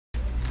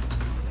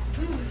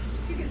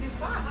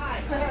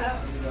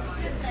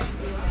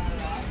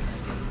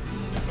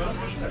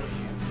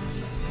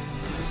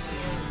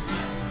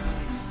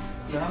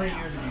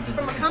It's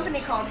from a company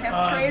called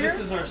Hemp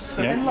Traders.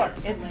 And look,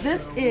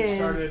 this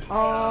is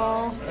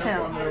all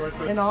hemp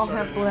and all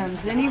hemp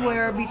blends.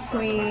 Anywhere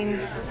between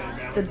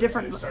the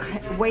different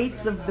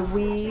weights of the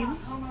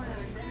weaves,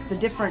 the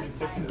different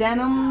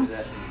denims,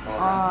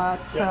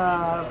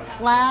 to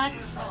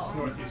flax,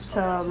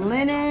 to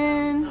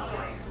linen,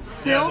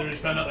 silk,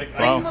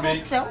 plain little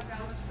silk.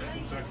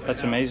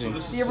 That's amazing.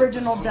 The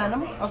original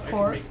denim, of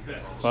course.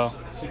 Wow.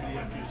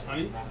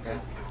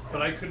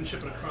 But I couldn't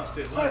ship it across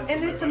state lines. So,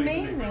 and it's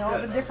amazing, all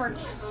the different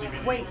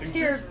weights.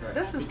 Here,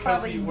 this is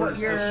probably what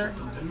your...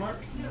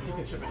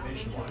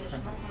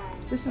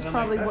 This is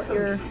probably what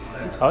your...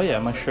 Oh yeah,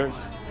 my shirt.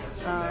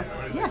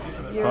 Yeah,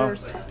 your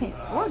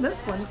sweatpants. Or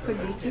this one could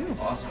be too.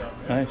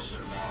 Nice.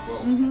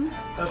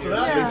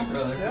 Yeah.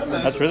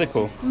 That's really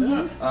cool.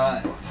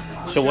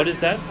 So what is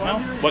that now?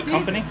 What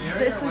company?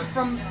 This is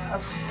from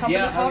a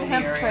company called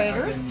Hemp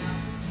Traders.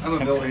 I'm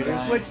a builder.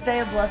 Which they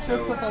have blessed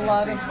us with a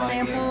lot of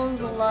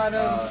samples, a lot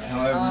of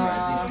However,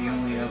 I think the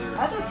only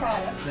other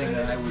products thing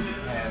that I would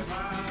have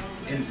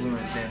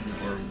influence in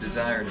or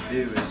desire to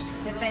do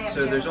is,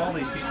 so there's all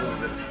these people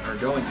that are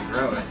going to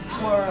grow it.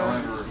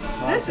 However,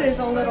 this is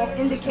a little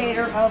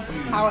indicator of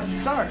how it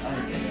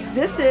starts.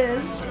 This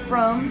is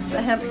from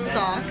the hemp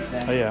stock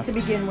to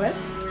begin with.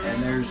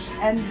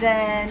 And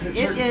then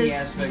it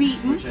is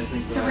beaten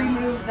to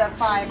remove the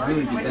fiber,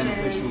 which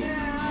is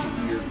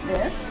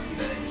this.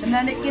 And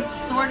then it gets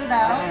sorted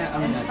out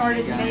and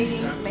started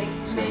made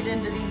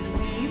into these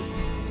weaves.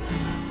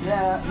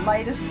 The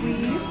lightest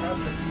weave,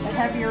 the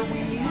heavier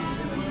weave,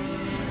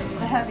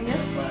 the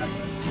heaviest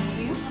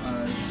weave.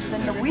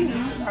 Then the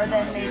weaves are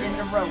then made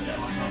into rope.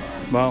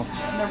 Wow.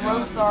 And the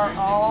ropes are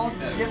all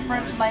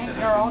different length,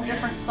 they're all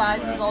different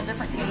sizes, all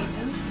different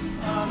gauges.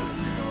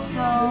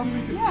 So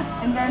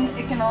yeah, and then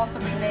it can also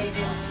be made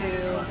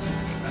into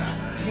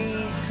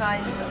these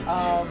kinds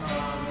of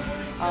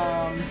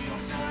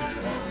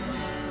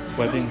webbing.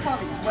 What do you call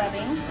these?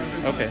 Webbing.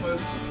 Okay.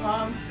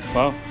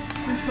 Wow.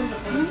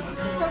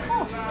 So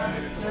cool.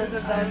 Those are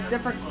those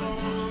different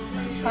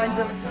kinds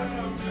of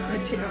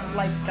material,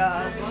 like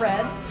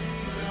threads.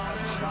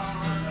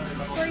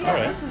 So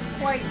yeah, this is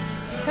quite.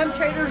 Hemp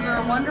Traders are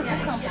a wonderful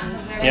company.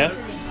 Yeah.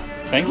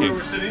 Thank you. Where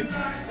we're sitting?